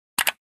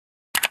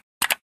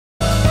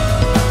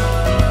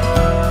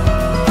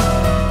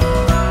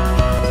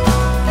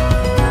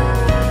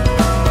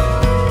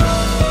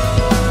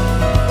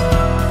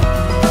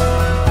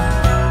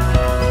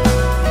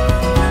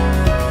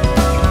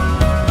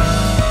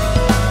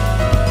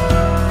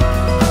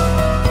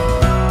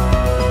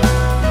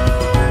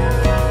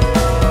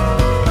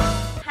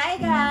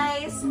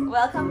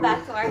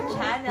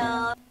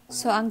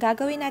So, ang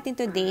gagawin natin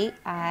today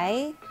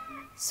ay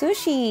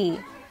sushi.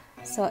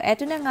 So,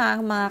 eto na nga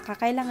ang mga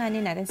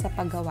kakailanganin natin sa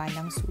paggawa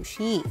ng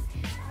sushi.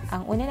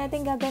 Ang una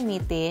natin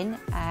gagamitin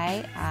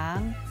ay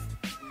ang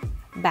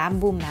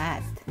bamboo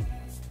mat.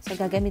 So,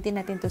 gagamitin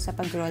natin to sa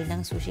pag-roll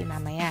ng sushi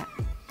mamaya.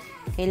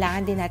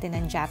 Kailangan din natin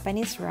ng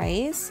Japanese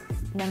rice,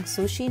 ng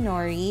sushi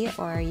nori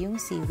or yung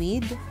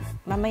seaweed.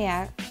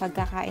 Mamaya,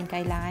 pagkakain,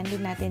 kailangan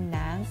din natin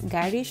ng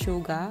gari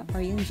sugar or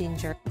yung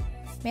ginger.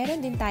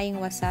 Meron din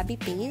tayong wasabi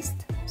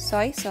paste,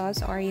 soy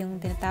sauce or yung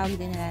tinatawag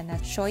din nila na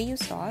shoyu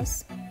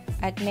sauce.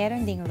 At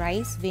meron ding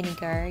rice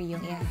vinegar,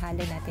 yung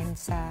ihahalo natin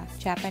sa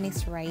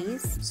Japanese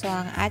rice. So,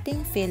 ang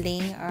ating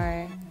filling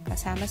or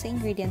kasama sa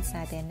ingredients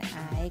natin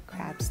ay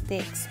crab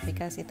sticks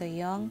because ito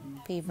yung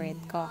favorite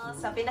ko.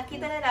 So,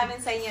 pinakita na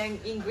namin sa inyo yung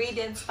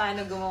ingredients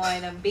paano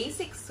gumawa ng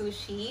basic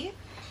sushi.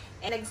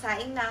 And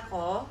nagsaing na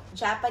ako,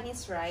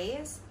 Japanese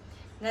rice.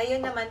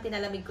 Ngayon naman,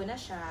 tinalamig ko na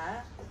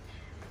siya.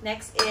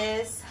 Next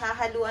is,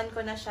 hahaluan ko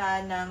na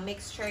siya ng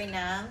mixture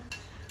ng,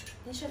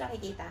 hindi siya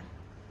nakikita.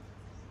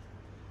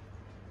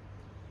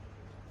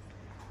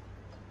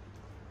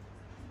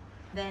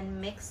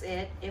 Then, mix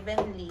it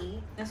evenly.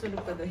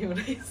 Nasunog pa daw yung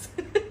rice.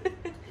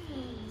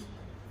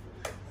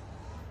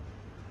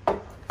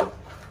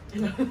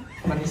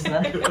 Manis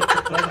na?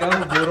 Nagaw,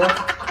 buro.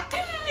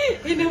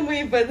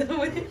 Inamoy pa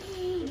daw.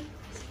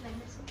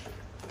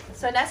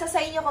 So, nasa sa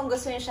inyo kung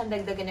gusto niyo siyang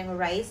dagdagan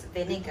ng rice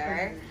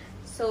vinegar.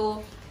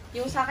 So,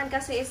 yung sa akin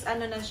kasi is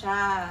ano na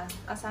siya,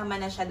 kasama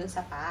na siya dun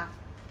sa pack.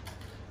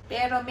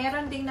 Pero,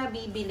 meron ding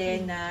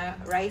nabibili na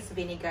rice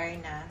vinegar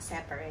na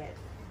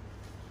separate.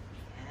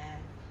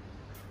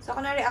 So,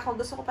 kunwari ako,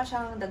 gusto ko pa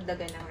siyang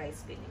dagdagan ng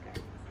rice vinegar.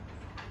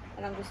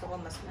 Parang gusto ko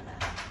mas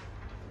marami.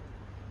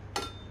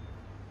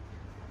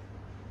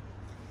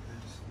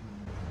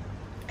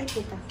 Ay,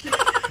 puta.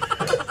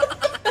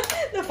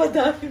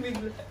 Napadami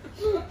bigla.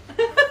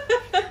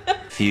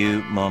 Few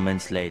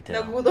moments later.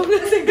 Nagutom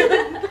na siguro.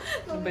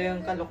 Ano ba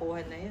yung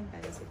kalokohan na yun?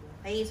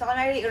 Ay, so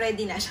kunwari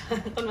ready na siya.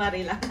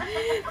 Kunwari lang.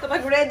 So,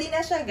 pag ready na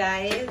siya,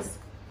 guys.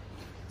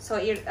 So,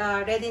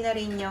 ready na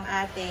rin yung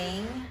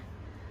ating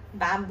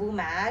bamboo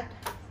mat.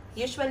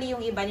 Usually,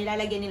 yung iba,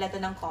 nilalagyan nila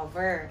to ng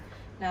cover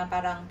na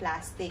parang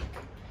plastic.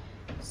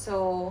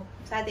 So,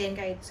 sa atin,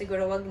 kahit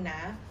siguro wag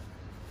na.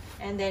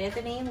 And then,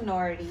 ito na yung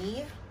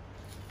nori.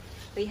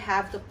 We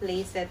have to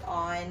place it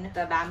on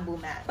the bamboo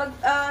mat. Pag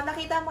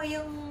nakita mo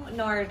yung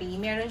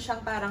nori, meron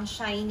siyang parang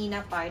shiny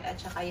na part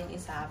at saka yung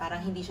isa,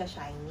 parang hindi siya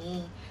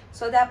shiny.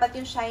 So, dapat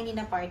yung shiny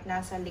na part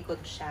nasa likod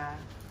siya.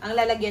 Ang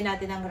lalagyan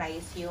natin ng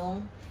rice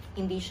yung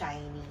hindi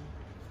shiny.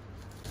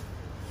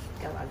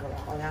 Gawa-gawa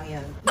ko lang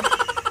yun.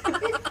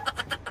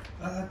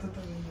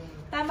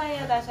 Tama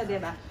yata siya,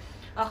 diba?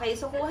 Okay,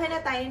 so kuha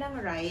na tayo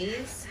ng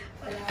rice.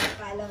 Wala ka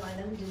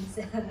paalam-alam dun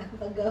sa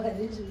paggawa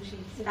ng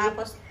sushi.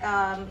 Tapos,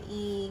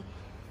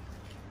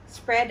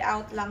 i-spread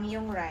out lang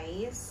yung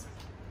rice.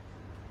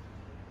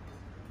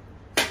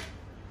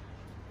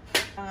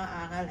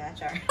 Angal ha,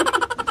 char.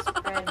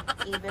 Spread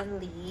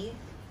evenly.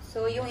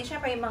 So, yung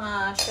syempre yung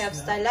mga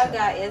chefs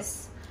talaga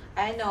is,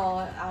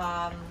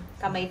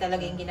 kamay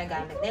talaga yung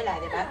ginagamit nila,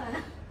 diba?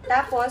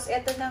 Tapos,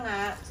 eto na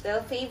nga, the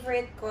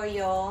favorite ko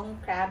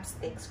yung crab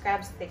sticks.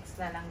 Crab sticks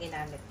na lang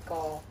ginamit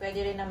ko.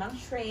 Pwede rin namang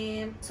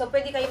shrimp. So,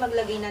 pwede kayo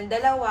maglagay ng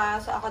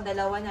dalawa. So, ako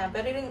dalawa na.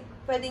 Pero rin,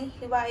 pwedeng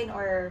hiwain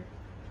or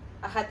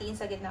hatiin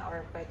sa gitna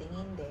or pwedeng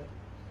hindi.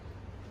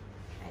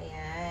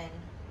 Ayan.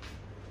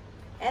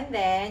 And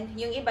then,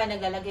 yung iba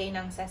naglalagay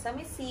ng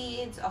sesame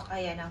seeds o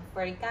kaya ng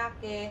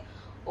furikake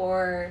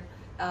or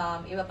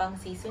iba pang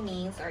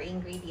seasonings or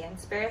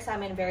ingredients. Pero sa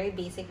amin, very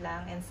basic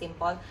lang and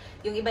simple.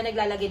 Yung iba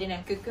naglalagay din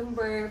ng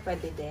cucumber,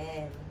 pwede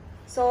din.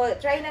 So,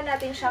 try na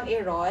natin siyang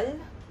i-roll.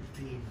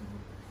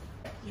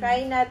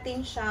 Try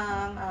natin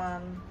siyang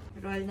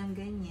roll ng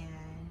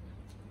ganyan.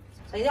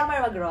 So, hindi ako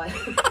marunong mag-roll.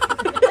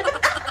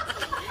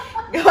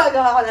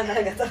 Gawa-gawa ko lang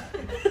talaga to.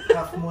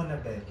 Half muna,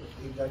 be.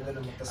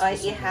 Igagano mo, tapos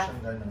gusto mo siyang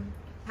ganon.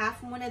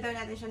 Half muna daw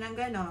natin siya ng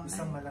ganon.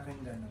 Isang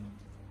malaking ganon.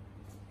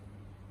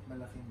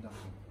 Malaking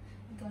dako.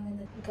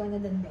 Ikaw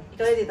na dun, be.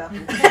 Ikaw na dito.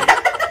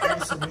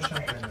 Gusto mo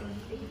siyang ganon.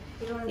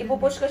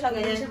 Ipupush ko siya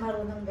ganyan. Hindi siya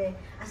marunong, be.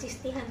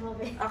 Asistihan mo,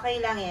 be. Okay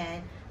lang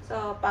yan.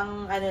 So,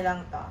 pang ano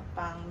lang to.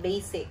 Pang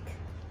basic.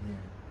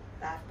 Yeah.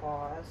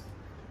 Tapos,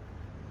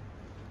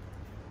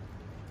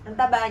 ang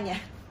taba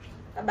niya.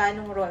 Taba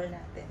nung roll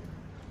natin.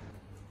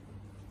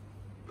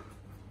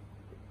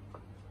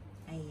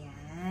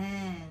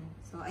 Ayan.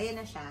 So, ayan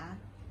na siya.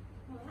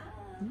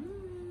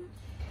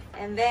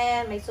 And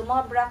then, may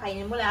sumobra.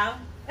 Kainin mo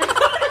lang.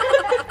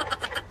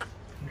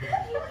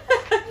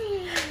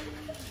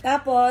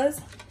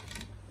 Tapos,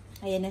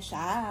 ayan na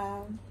siya.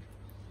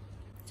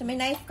 So, may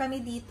knife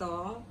kami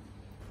dito.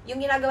 Yung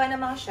ginagawa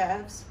ng mga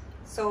chefs,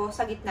 so,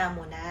 sa gitna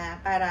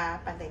muna para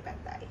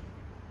pantay-pantay.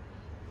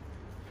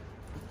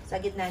 Sa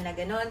gitna na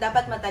gano'n.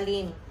 Dapat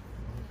matalim.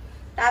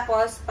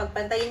 Tapos,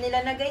 pagpantayin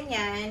nila na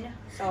ganyan,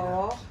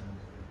 so,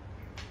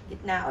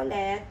 gitna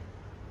ulit.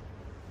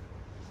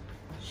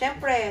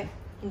 Siyempre,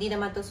 hindi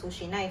naman to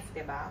sushi knife,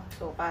 diba?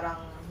 So,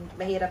 parang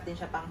mahirap din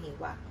siya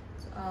panghiwa.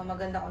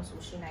 Maganda kung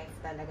sushi knife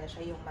talaga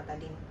siya, yung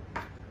matalim.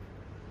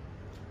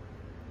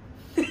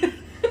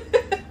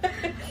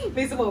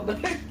 May sumobag.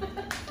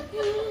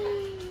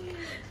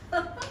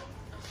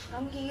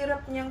 Ang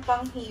hirap niyang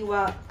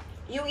panghiwa.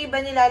 Yung iba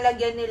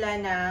nilalagyan nila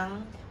ng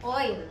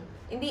Oil.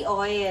 hindi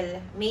oil,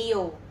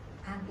 mayo.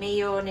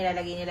 Mayo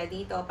nilalagay nila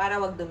dito para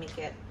wag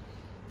dumikit.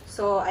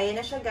 So, ayan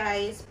na siya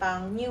guys,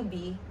 pang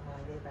newbie. Oh,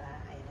 diba?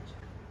 Ayan na siya.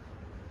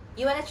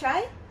 You wanna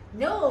try?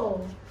 No!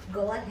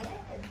 Go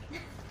ahead.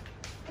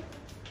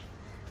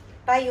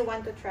 Pa, you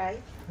want to try?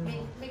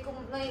 May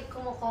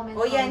kumo-comment.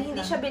 Oh, yan,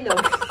 hindi siya bilog.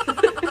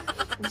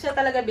 Hindi siya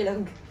talaga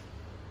bilog.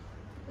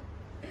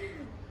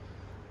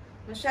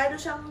 Masyado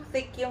siyang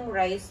thick yung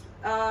rice.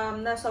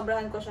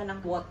 Nasobrahan ko siya ng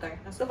water.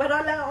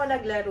 Sobrang lang ako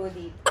naglaro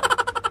dito.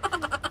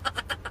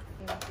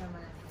 Hirap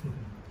naman.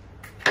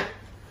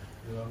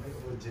 Diba, may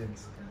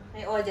audience ka.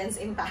 May audience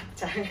impact,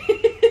 char.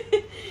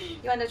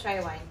 You wanna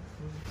try wine?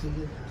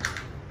 Sige na.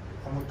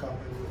 Ako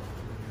magkamali.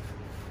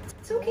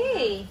 It's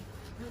okay.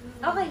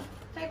 Okay,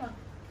 try mo.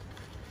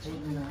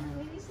 Sige na.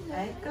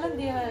 Ay,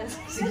 kalandiyan.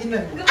 Sige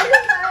na.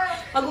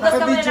 Magbukas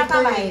ka muna Naka-video ng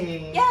kamay. ka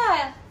eh. Yeah.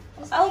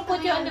 I'll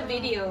put you on the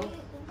video.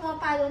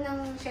 Pumapalo ng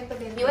syempre.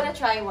 You wanna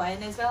try one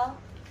as well?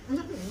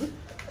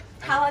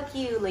 How about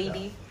you,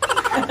 lady?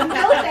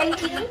 No,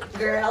 thank you.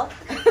 Girl?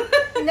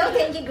 No,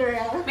 thank you,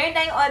 girl. Meron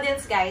tayong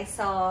audience, guys,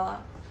 so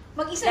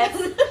Mag-isa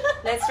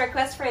let's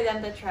request for them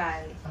to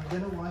try. I'm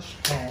gonna wash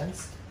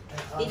hands.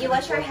 Did you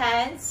wash your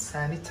hands?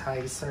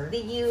 Sanitizer.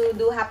 Did you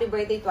do happy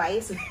birthday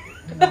twice?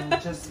 No,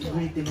 just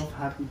greeting of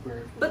happy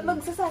birthday. Ba't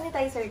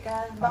magsasanitizer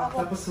ka?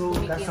 Baka Tapos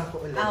hugasan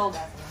ko ulit.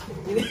 Hugasan.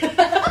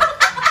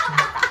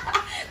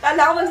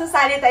 Kala ko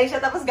magsasanitize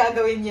siya tapos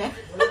gagawin niya.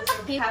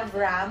 We have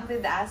Ram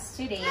with us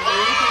today.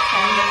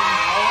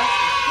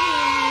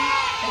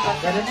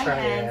 I'm gonna try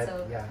it. So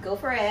Yeah. go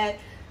for it.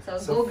 So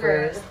So go girl.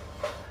 first,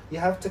 you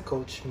have to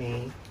coach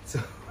me. So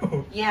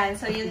Yan,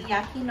 so yung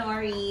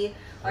yakinori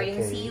or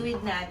yung Okay.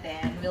 seaweed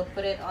natin, we'll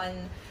put it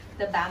on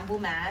the bamboo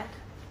mat.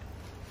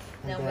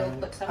 Then we'll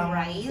put some I'm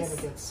rice.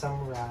 gonna get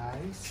some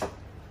rice.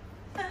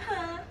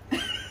 Uh-huh.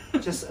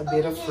 Just a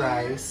bit of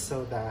rice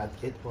so that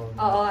it will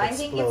Oh, not I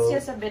think it's explode.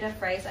 just a bit of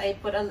rice. I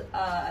put a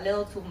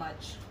little too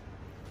much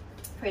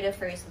for the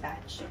first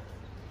batch.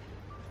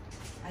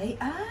 Ay,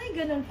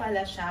 ganun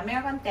pala siya.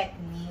 Meron kang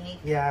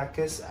technique. Yeah,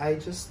 because I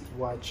just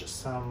watch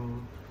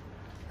some.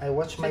 I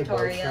watch my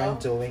Tutorial? boyfriend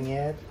doing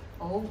it,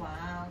 Oh,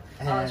 wow.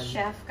 And-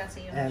 chef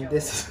kasi yung and Joe.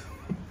 this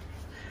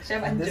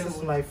Chef and and this Joe. is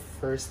my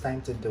first time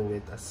to do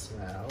it as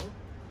well.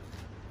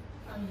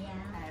 Oh,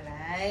 yeah.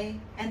 Alright.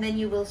 And then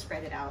you will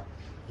spread it out.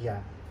 Yeah.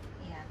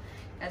 Yeah.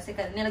 Kasi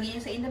nilagay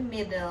niyo sa in the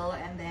middle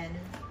and then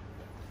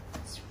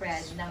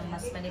spread ng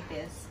mas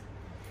manipis.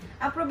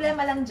 Ang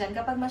problema lang dyan,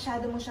 kapag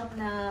masyado mo siyang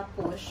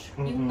na-push,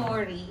 yung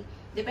nori,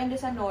 depende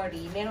sa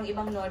nori, merong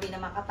ibang nori na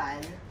makapal.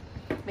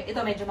 Ito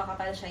medyo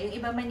makapal siya. Yung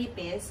iba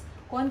manipis,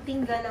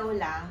 konting galaw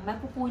lang,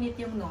 mapupunit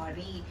yung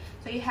nori.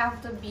 So you have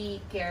to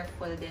be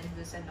careful din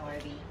doon sa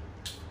nori.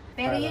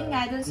 Pero Para yun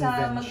nga, doon sa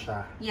even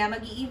siya.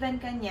 mag-i-even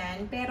ka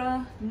niyan,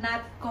 pero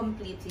not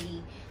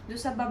completely.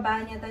 Doon sa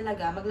baba niya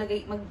talaga,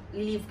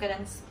 mag-leave ka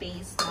ng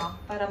space, no?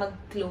 Para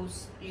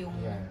mag-close yung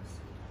Yes.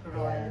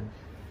 roll. Yan.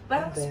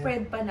 Parang And then,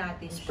 spread pa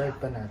natin Spread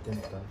siya. pa natin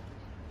to.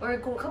 Or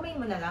kung kamay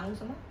mo na lang,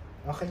 gusto mo?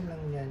 Okay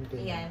lang yan.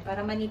 Ganyan. Ayan, para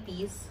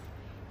manipis.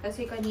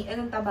 Kasi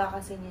anong taba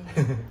kasi niya.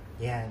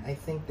 Yan. I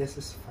think this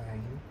is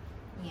fine.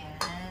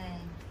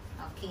 Yan.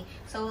 Okay.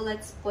 So,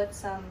 let's put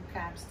some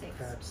crab sticks.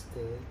 Crab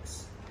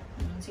sticks.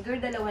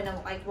 Siguro dalawa na,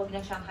 kahit huwag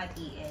na siyang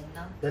hatiin,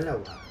 no?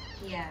 Dalawa.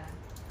 Yeah.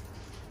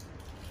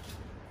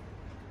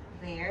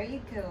 There you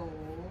go.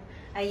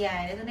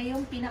 Ayan, ito na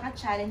yung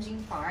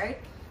pinaka-challenging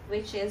part,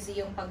 which is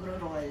yung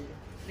pagro-roll.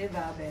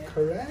 Diba, Be?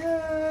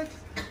 Correct.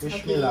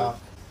 Wish me Okay. luck.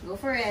 Go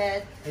for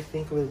it. I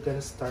think we're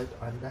gonna start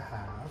on the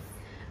half.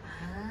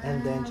 Ah,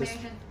 And then just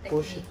meron siyang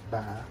push it technique.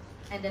 back.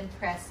 And then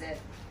press it.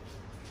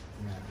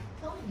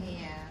 Yeah. Oh,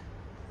 Yeah.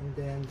 And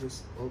then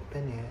just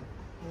open it.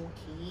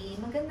 Okay.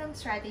 Magandang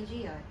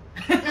strategy yun.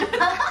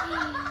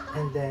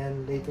 And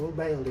then little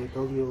by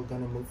little, you're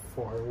gonna move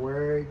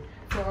forward.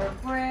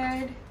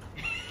 Forward.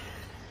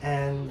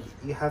 And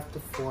you have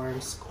to form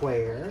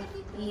square.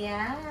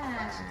 Yeah.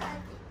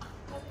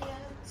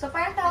 So,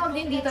 parang tawag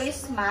din dito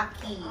is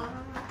maki.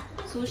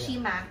 Sushi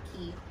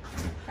maki.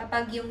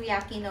 Kapag yung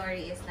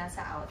yakinori is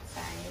nasa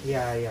outside.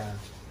 Yeah, yeah.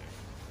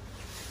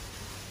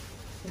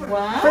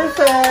 Wow!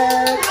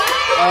 Perfect!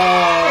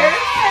 Oh,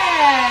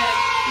 Perfect!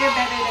 You're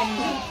better than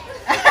me.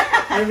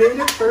 I made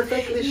it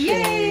perfectly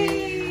shaped.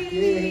 Yay!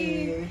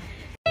 Yay!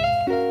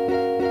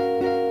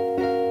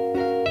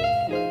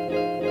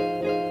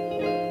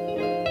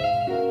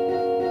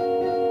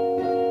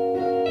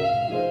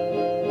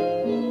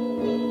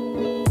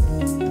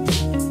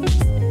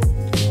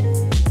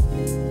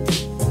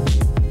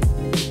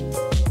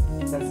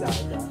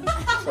 Lazada.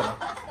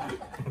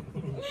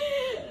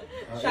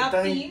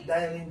 Shopee.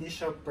 Dahil hindi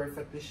siya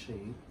perfectly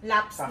shaped,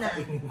 Laps na.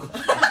 kakainin ko.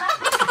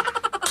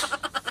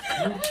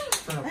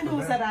 Ano,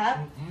 sarap?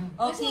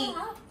 Okay.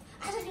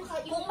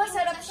 Kung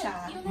masarap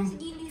siya,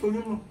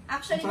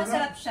 actually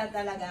masarap siya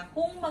talaga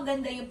kung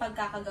maganda yung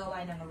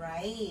pagkakagawa ng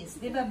rice.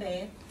 Di ba,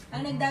 Be?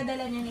 Ang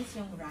nagdadala niyan is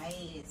yung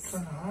rice.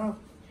 Sarap.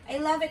 I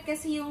love it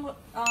kasi yung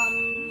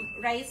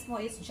rice mo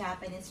is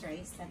Japanese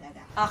rice talaga.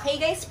 Okay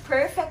guys,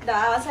 perfect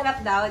daw. Masarap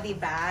daw, di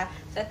ba?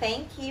 So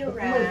thank you,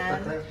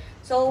 Ram.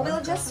 So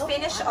we'll just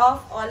finish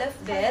off all of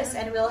this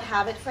and we'll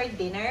have it for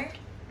dinner.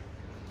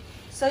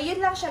 So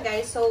yun lang siya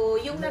guys. So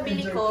yung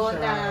nabili ko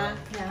na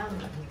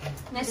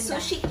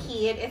sushi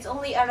kit, it's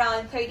only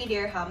around 30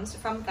 dirhams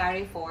from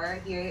Carrefour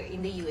here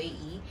in the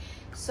UAE.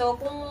 So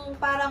kung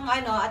parang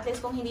at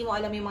least kung hindi mo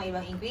alam yung mga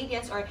ibang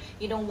ingredients or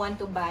you don't want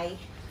to buy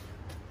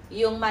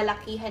yung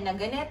malakihan na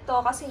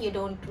ganito kasi you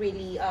don't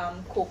really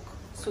cook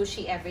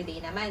sushi everyday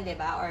naman, di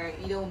ba? Or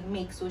you don't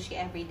make sushi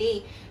every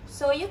day.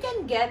 So you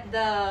can get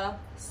the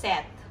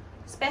set,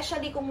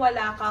 especially kung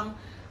wala kang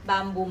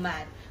bamboo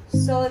mat.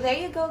 So there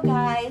you go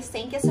guys.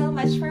 Thank you so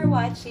much for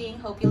watching.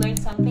 Hope you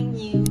learned something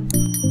new.